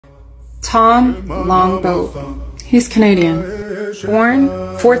Tom Longboat. He's Canadian. Born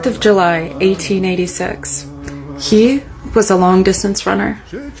 4th of July, 1886. He was a long-distance runner.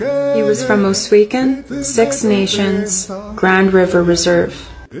 He was from Oswego, Six Nations, Grand River Reserve.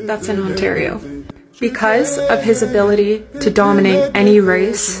 That's in Ontario. Because of his ability to dominate any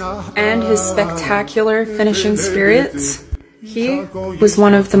race and his spectacular finishing spirits, he was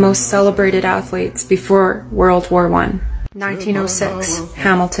one of the most celebrated athletes before World War I. 1906,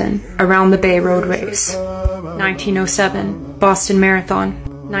 Hamilton, Around the Bay Road Race. 1907, Boston Marathon.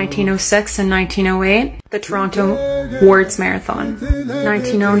 1906 and 1908, the Toronto Wards Marathon.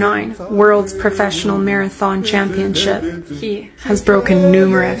 1909, World's Professional Marathon Championship. He has broken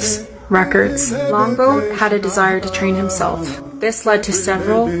numerous records. Longboat had a desire to train himself. This led to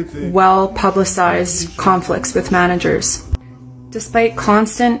several well-publicized conflicts with managers. Despite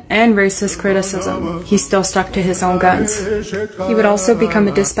constant and racist criticism, he still stuck to his own guns. He would also become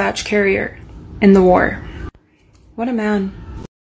a dispatch carrier in the war. What a man.